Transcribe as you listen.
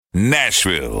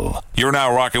Nashville. You're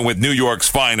now rocking with New York's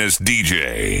finest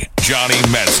DJ, Johnny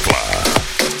Mezcla.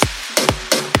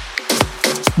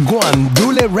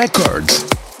 Guandule Records.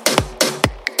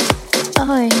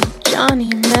 I'm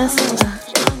Johnny Mezcla.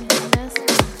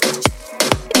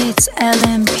 It's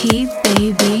LMP,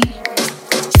 baby.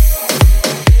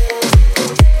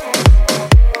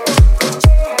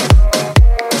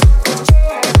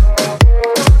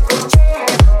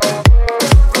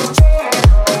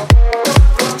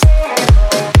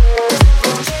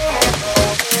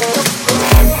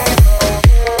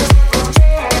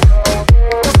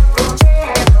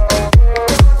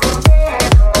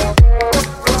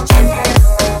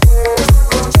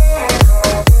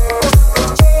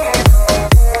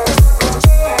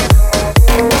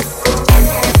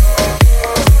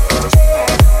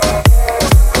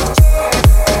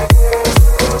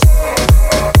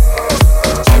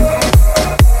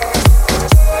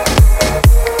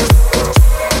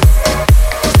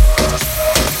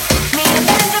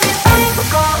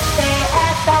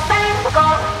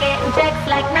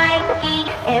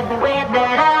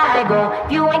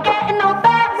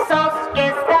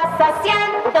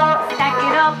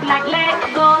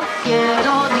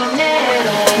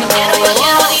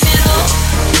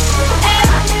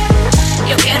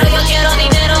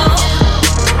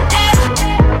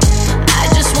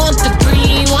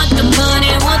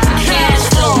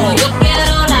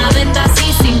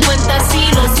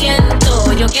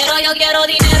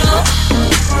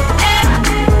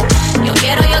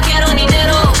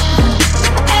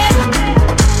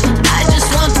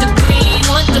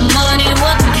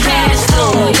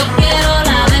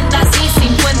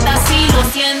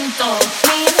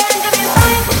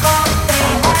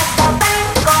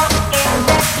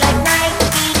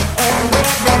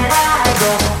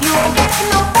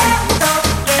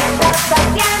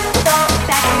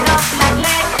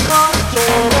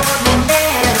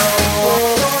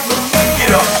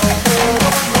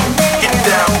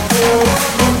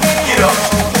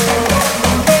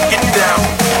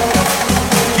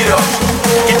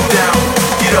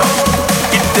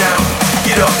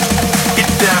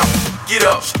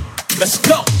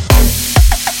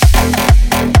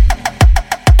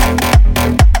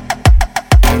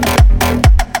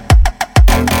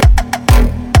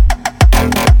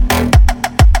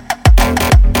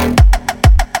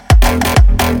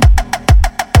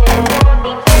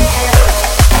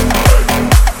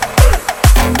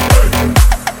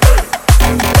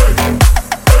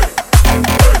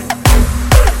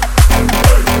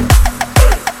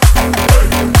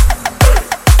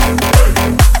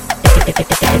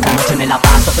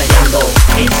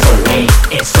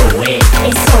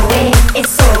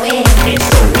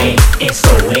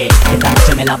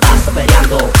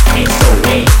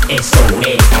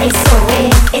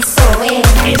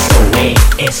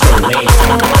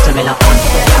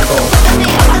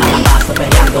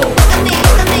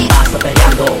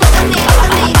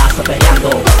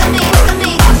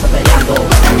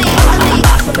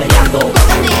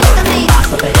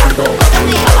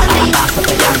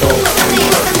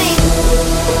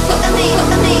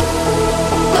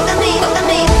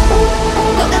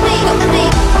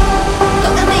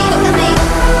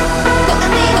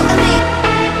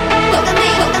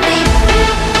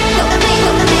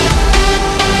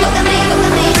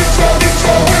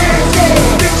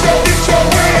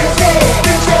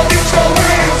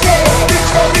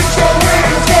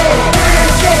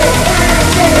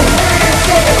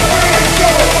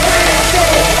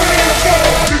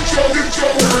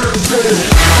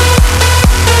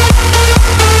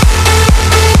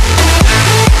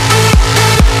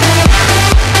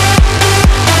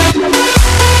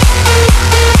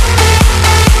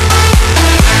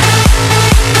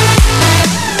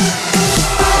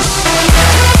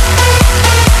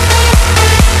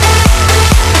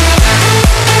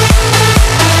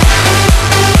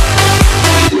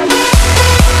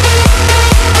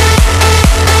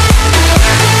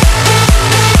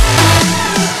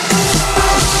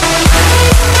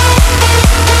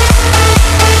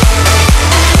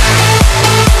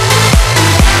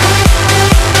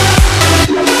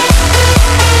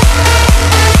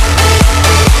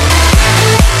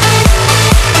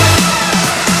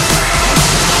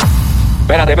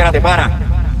 Espérate, para.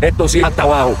 Esto sí hasta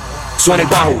abajo. Suena el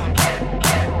bajo.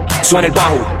 Suena el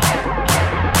bajo.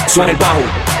 Suena el bajo.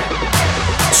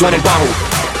 Suena el bajo.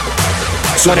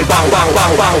 Suena el bajo, bajo,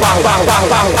 bajo, bajo, bajo, bajo,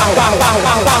 bajo, bajo, bajo, bajo, bajo,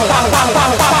 bajo, bajo, bajo,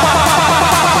 bajo, bajo.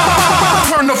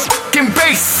 Turn the fucking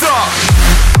bass up.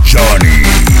 Johnny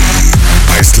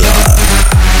Mezcla.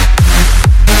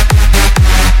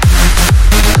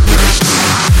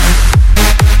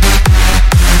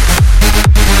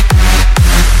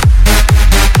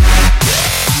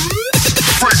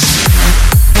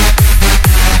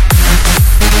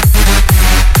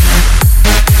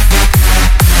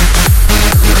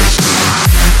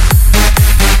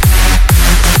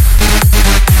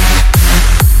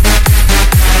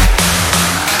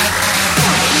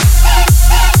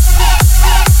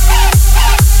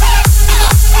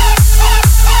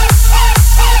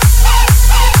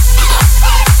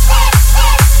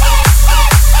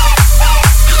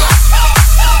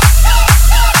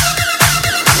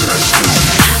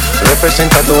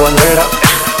 representa tu bandera,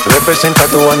 representa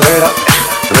tu bandera,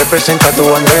 representa tu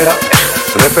bandera,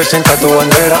 representa tu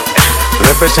bandera,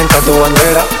 representa tu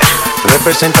bandera,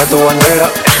 representa tu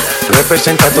bandera,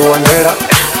 representa tu bandera,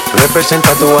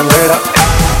 representa tu bandera.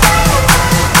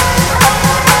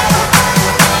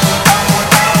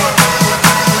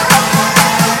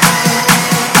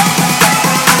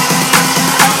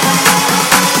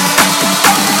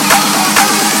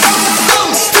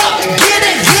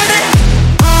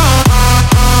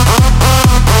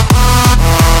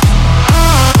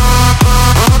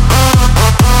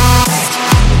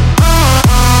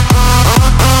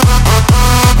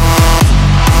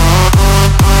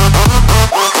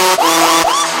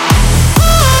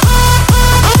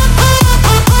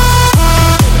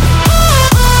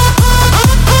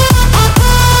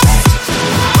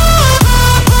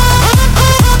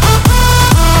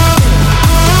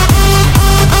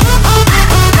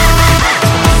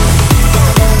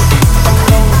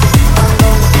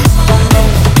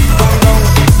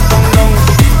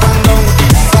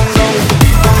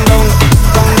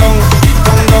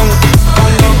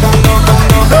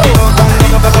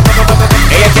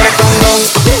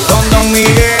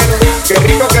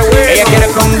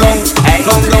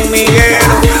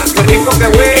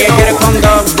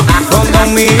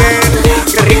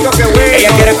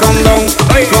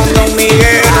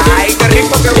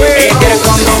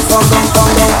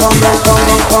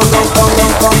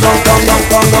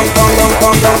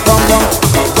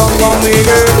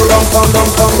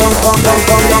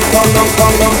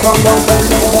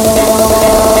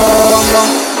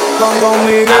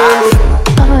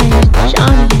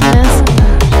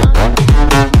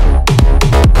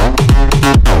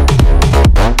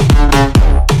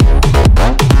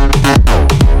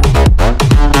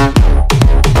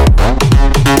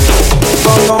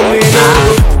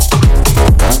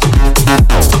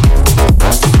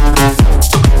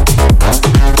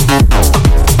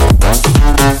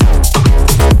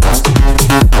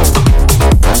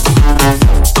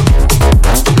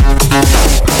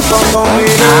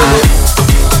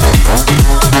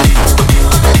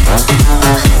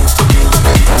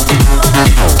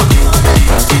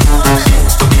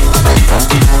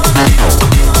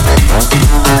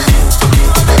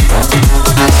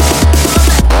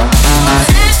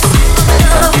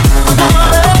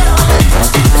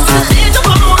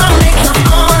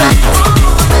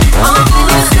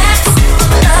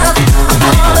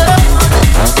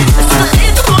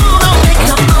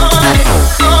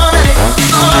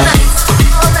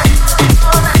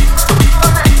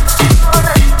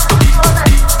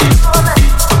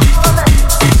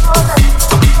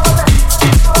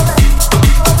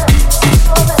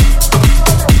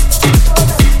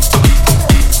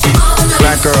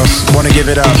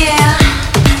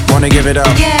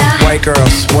 White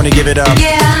girls wanna give it up,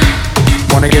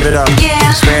 wanna give it up.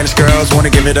 Spanish girls wanna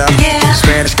give it up,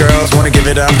 Spanish girls wanna give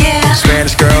it up,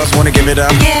 Spanish girls wanna give it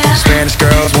up, Spanish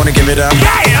girls wanna give it up.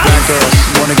 Black girls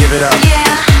wanna give it up,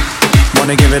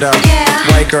 wanna give it up.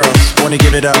 White girls wanna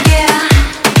give it up,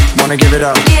 wanna give it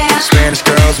up. Spanish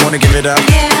girls wanna give it up,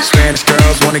 Spanish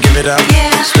girls wanna give it up,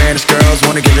 Spanish girls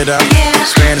wanna give it up,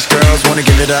 Spanish girls wanna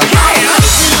give it up.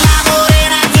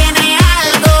 Morena,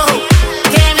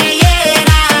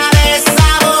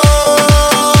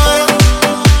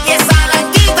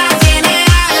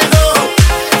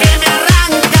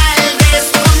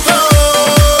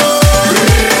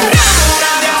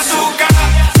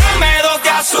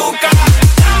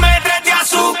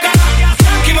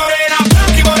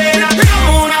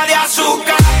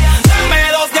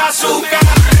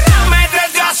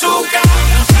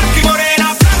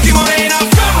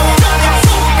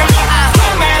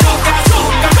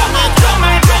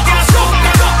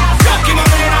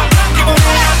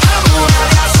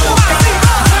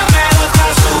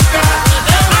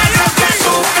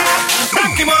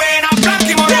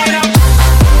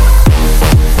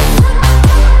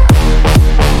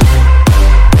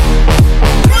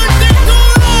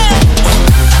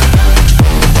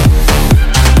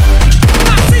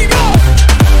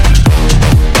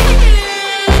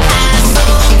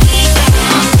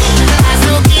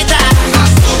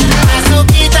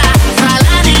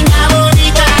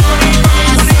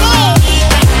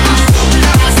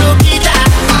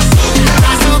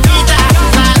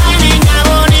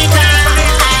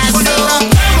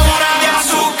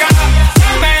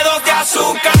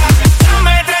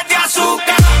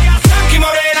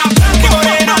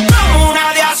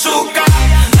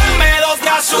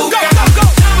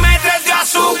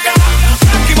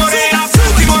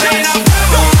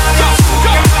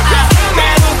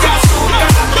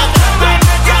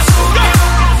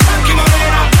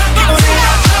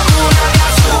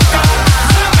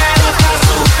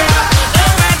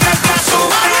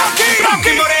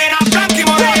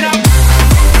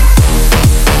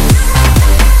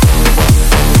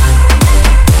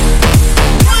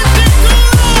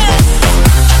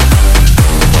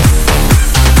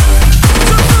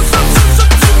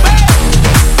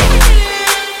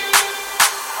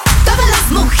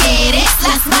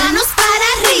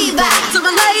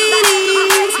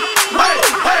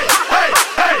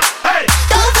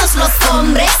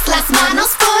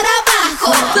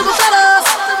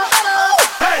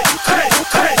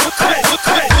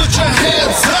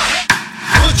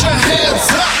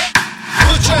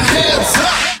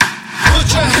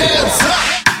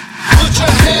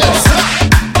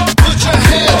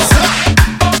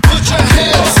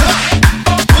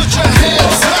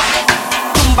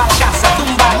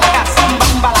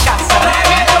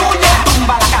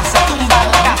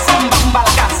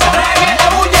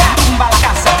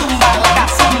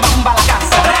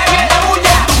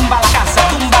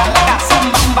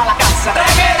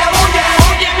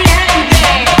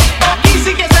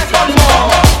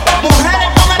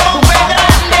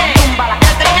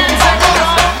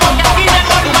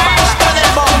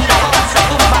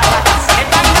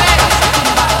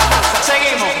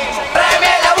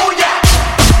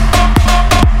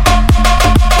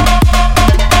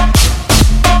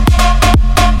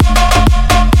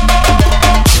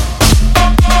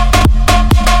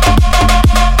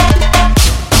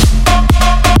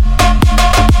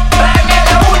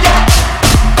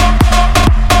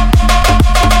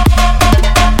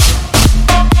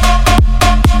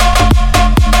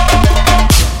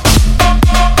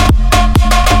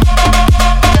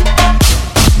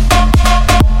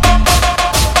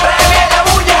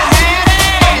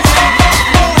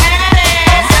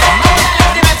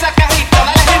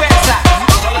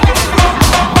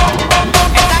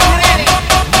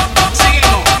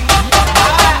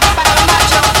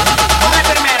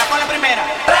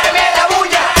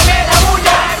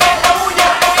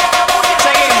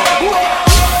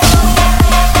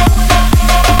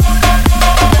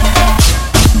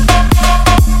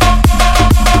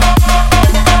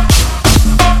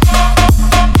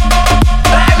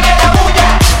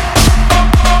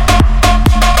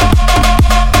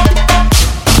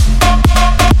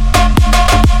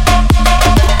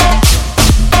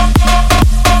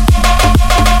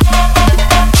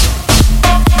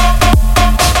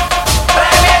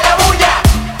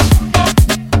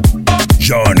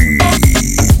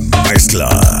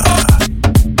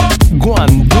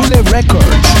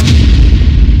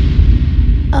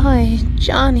 boy,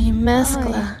 Johnny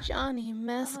Mescla.